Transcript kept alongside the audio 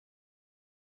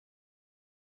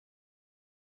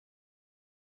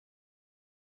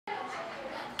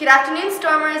Good afternoon,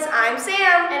 Stormers. I'm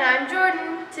Sam. And I'm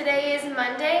Jordan. Today is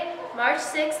Monday, March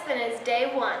 6th, and it's day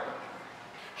 1.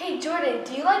 Hey Jordan,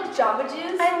 do you like Jamba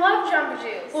Juice? I love Jamba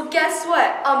Juice. Well, guess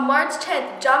what? On March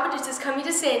 10th, Jamba Juice is coming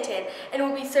to Santan and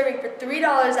will be serving for $3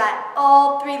 at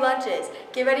all 3 lunches.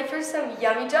 Get ready for some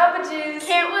yummy Jamba Juice.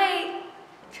 Can't wait.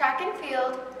 Track and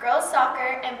field, girls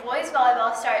soccer, and boys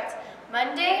volleyball starts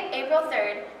Monday, April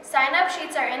 3rd. Sign-up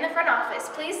sheets are in the front office.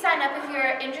 Please sign up if you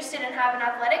are interested and have an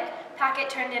athletic packet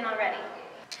turned in already.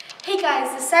 Hey guys,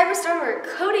 the Cyberstormer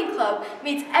Coding Club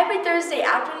meets every Thursday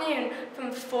afternoon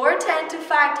from 4:10 to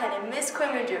 5:10 in Miss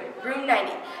Quayman's room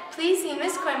 90. Please see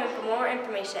Miss Quayman for more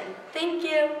information. Thank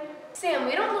you. Sam,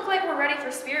 we don't look like we're ready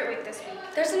for Spirit Week this week.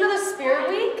 There's another Spirit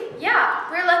Week? Yeah,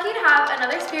 we're lucky to have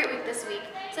another Spirit Week this week.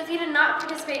 So if you did not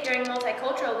participate during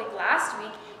Multicultural Week last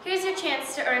week, here's your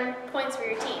chance to earn points for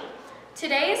your team.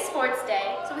 Today is Sports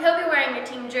Day, so we hope you're wearing your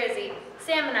team jersey.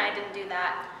 Sam and I didn't do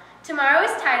that. Tomorrow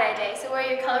is Tie-Dye Day, so wear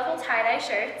your colorful tie-dye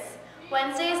shirts.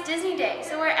 Wednesday is Disney Day,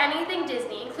 so wear anything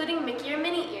Disney, including Mickey or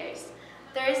Minnie ears.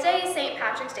 Thursday is St.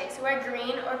 Patrick's Day, so wear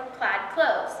green or plaid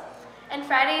clothes. And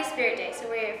Friday is Spirit Day, so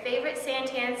wear your favorite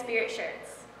Santan Spirit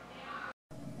shirts.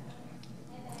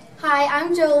 Hi,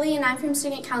 I'm Jolie and I'm from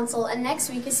Student Council, and next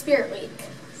week is Spirit Week.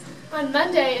 On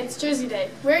Monday, it's Jersey Day.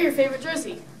 Wear your favorite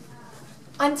jersey.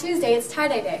 On Tuesday, it's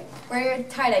Tie-Dye Day. Wear your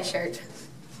tie-dye shirt.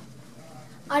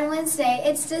 On Wednesday,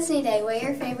 it's Disney Day. Wear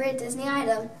your favorite Disney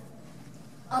item.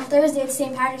 On Thursday, it's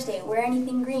St. Patrick's Day. Wear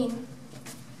anything green.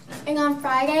 And on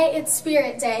Friday, it's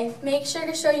Spirit Day. Make sure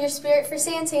to show your spirit for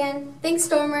Santan. Thanks,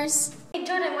 Stormers. Hey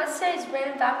Jordan, what's today's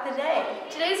random fact of the day?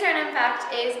 Today's random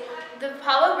fact is the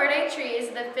Palo Verde tree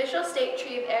is the official state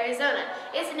tree of Arizona.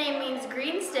 Its name means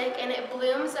green stick, and it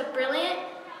blooms a brilliant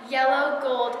yellow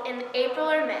gold in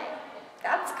April or May.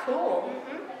 That's cool.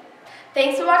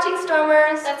 Thanks for watching,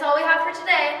 Stormers. That's all we have for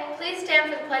today. Please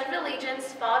stand for the Pledge of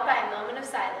Allegiance, followed by a moment of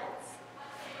silence.